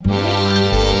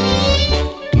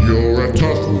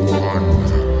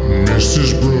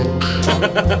Your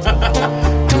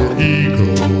ego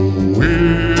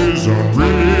is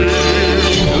unreal.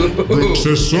 Brooke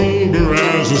says sober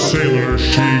as a sailor,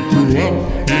 she grew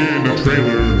up in a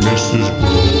trailer.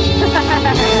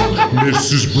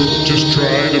 Mrs. Brooke, just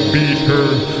try to beat her.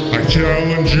 I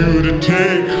challenge you to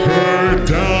take her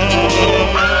down.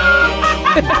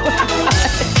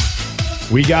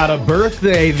 We got a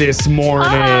birthday this morning.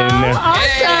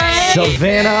 Awesome.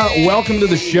 Savannah, welcome to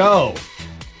the show.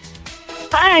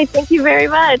 Hi, thank you very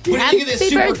much. What do you think of this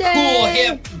super birthday. cool,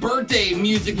 hip birthday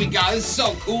music we got? This is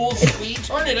so cool, sweet.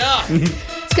 Turn it up.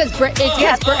 It's because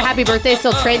Happy Birthday is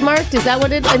still trademarked? Is that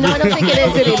what it is? No, I don't think it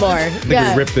is anymore. I think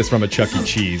we ripped this from a Chuck E.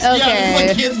 Cheese. Okay. Yeah, this is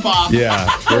like Kids Bop. Yeah,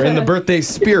 we're in the birthday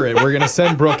spirit. We're going to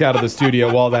send Brooke out of the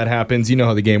studio while that happens. You know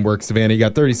how the game works, Savannah. You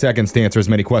got 30 seconds to answer as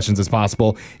many questions as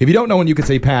possible. If you don't know when, you can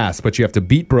say pass, but you have to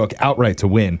beat Brooke outright to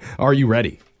win. Are you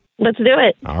ready? Let's do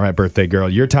it. All right, birthday girl,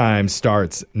 your time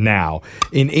starts now.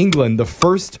 In England, the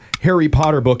first Harry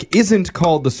Potter book isn't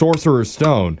called the Sorcerer's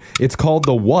Stone. It's called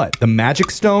the what? The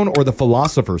Magic Stone or the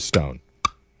Philosopher's Stone?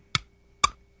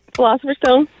 Philosopher's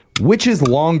Stone. Which is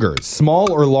longer,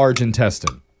 small or large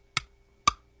intestine?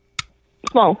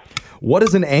 Small. What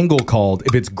is an angle called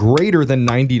if it's greater than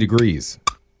 90 degrees?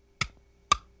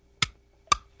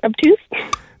 Obtuse.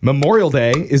 Memorial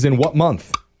Day is in what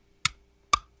month?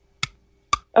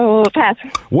 Oh, pass.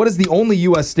 What is the only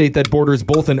U.S. state that borders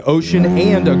both an ocean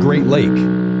and a Great Lake?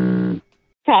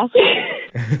 Pass.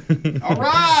 All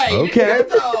right. Okay. Good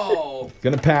though.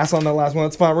 Gonna pass on that last one.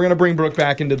 That's fine. We're gonna bring Brooke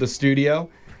back into the studio.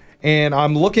 And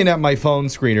I'm looking at my phone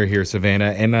screener here,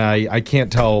 Savannah, and I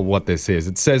can't tell what this is.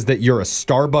 It says that you're a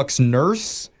Starbucks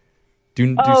nurse.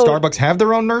 Do Starbucks have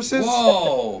their own nurses?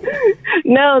 Whoa.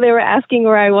 No, they were asking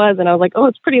where I was, and I was like, oh,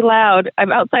 it's pretty loud.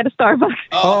 I'm outside of Starbucks.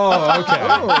 Oh, okay.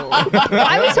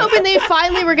 I was hoping they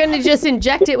finally were going to just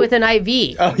inject it with an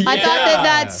IV. Oh, yeah. I thought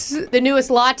that's the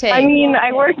newest latte. I mean,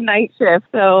 I work night shift,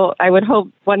 so I would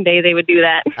hope one day they would do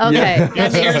that. Okay, that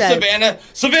Let's hear makes it, sense. Savannah.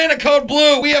 Savannah Code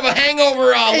Blue. We have a hangover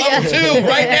level 2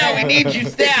 right now. We need you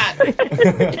stat.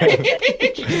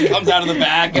 She just comes out of the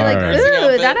back. You're like, All right.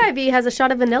 ooh, that IV has a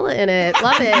shot of vanilla in it.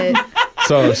 Love it.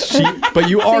 But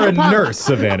you are a Single pump. nurse,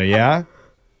 Savannah, yeah?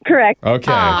 Correct.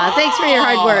 Okay. Aw, thanks for your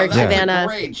hard work, that's Savannah. a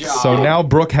great job. So now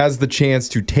Brooke has the chance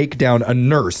to take down a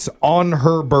nurse on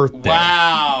her birthday.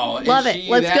 Wow. Love Is it. she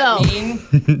Let's that go.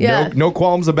 mean? Yeah. No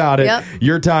qualms about it. Yep.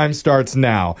 Your time starts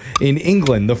now. In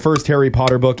England, the first Harry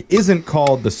Potter book isn't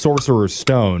called the Sorcerer's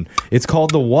Stone. It's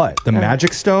called the what? The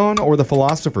Magic Stone or the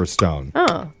Philosopher's Stone?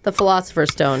 Oh, the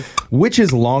Philosopher's Stone. Which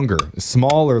is longer,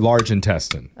 small or large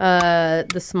intestine?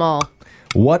 The small.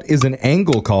 What is an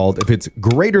angle called if it's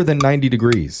greater than 90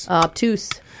 degrees? Obtuse.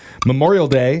 Memorial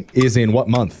Day is in what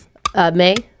month?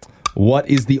 May. What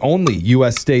is the only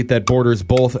U.S. state that borders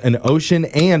both an ocean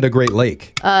and a Great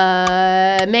Lake?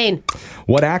 Maine.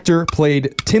 What actor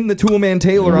played Tim the Toolman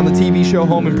Taylor on the TV show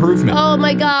Home Improvement? Oh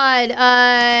my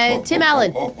God. Tim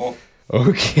Allen.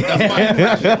 Okay. That's my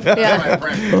impression. That's my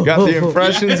impression. Got the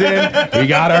impressions in. We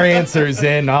got our answers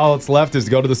in. All that's left is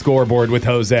go to the scoreboard with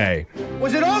Jose.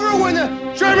 Was it over when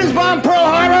the Germans bombed Pearl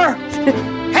Harbor?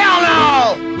 Hell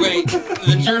no! Wait,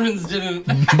 the Germans didn't.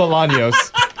 Bolaños.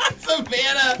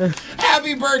 Savannah,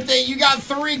 happy birthday. You got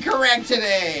 3 correct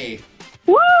today.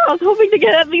 Woo! I was hoping to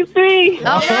get at least 3.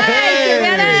 All right,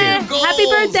 Savannah. Goals. Happy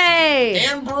birthday.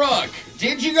 And Brooke,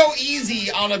 did you go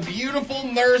easy on a beautiful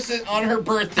nurse on her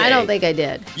birthday? I don't think I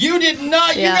did. You did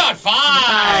not. Yeah. You got 5.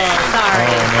 Sorry.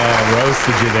 Oh, no.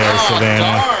 Roasted you there, Oh,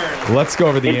 Savannah. darn. Let's go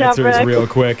over the Good job, answers Brooke. real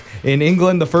quick. In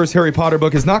England, the first Harry Potter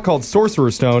book is not called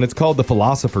Sorcerer's Stone. It's called The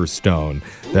Philosopher's Stone.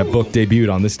 That book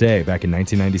debuted on this day back in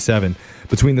 1997.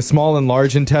 Between the small and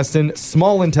large intestine,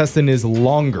 small intestine is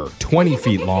longer, 20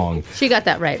 feet long. She got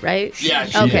that right? Yeah,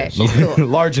 she Okay. did. Cool.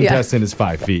 Large Yeah. intestine is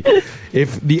 5 feet.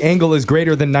 If the angle is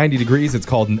greater than 90 degrees, it's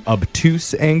called an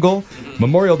obtuse angle.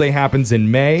 Memorial Day happens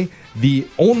in May. The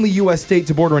only U.S. state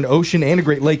to border an ocean and a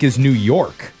Great Lake is New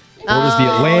York. Borders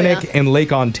the Atlantic and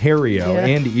Lake Ontario Yeah.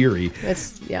 and Erie.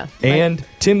 Yeah. And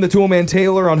Tim the Toolman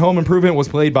Taylor on Home Improvement was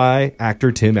played by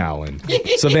actor Tim Allen.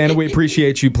 Savannah, we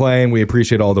appreciate you playing. We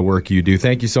appreciate all the work you do.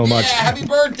 Thank you so much. Yeah, happy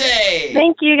birthday.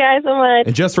 Thank you guys so much.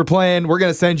 And just for playing, we're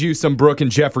going to send you some Brooke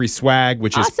and Jeffrey swag,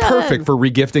 which is Awesome. perfect for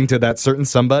regifting to that certain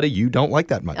somebody you don't like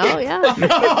that much. Oh, yeah.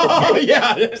 Oh,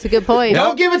 yeah. It's a good point.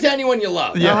 Don't give it to anyone you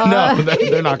love. Yeah, no,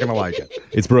 they're not going to like it.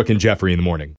 It's Brooke and Jeffrey in the morning.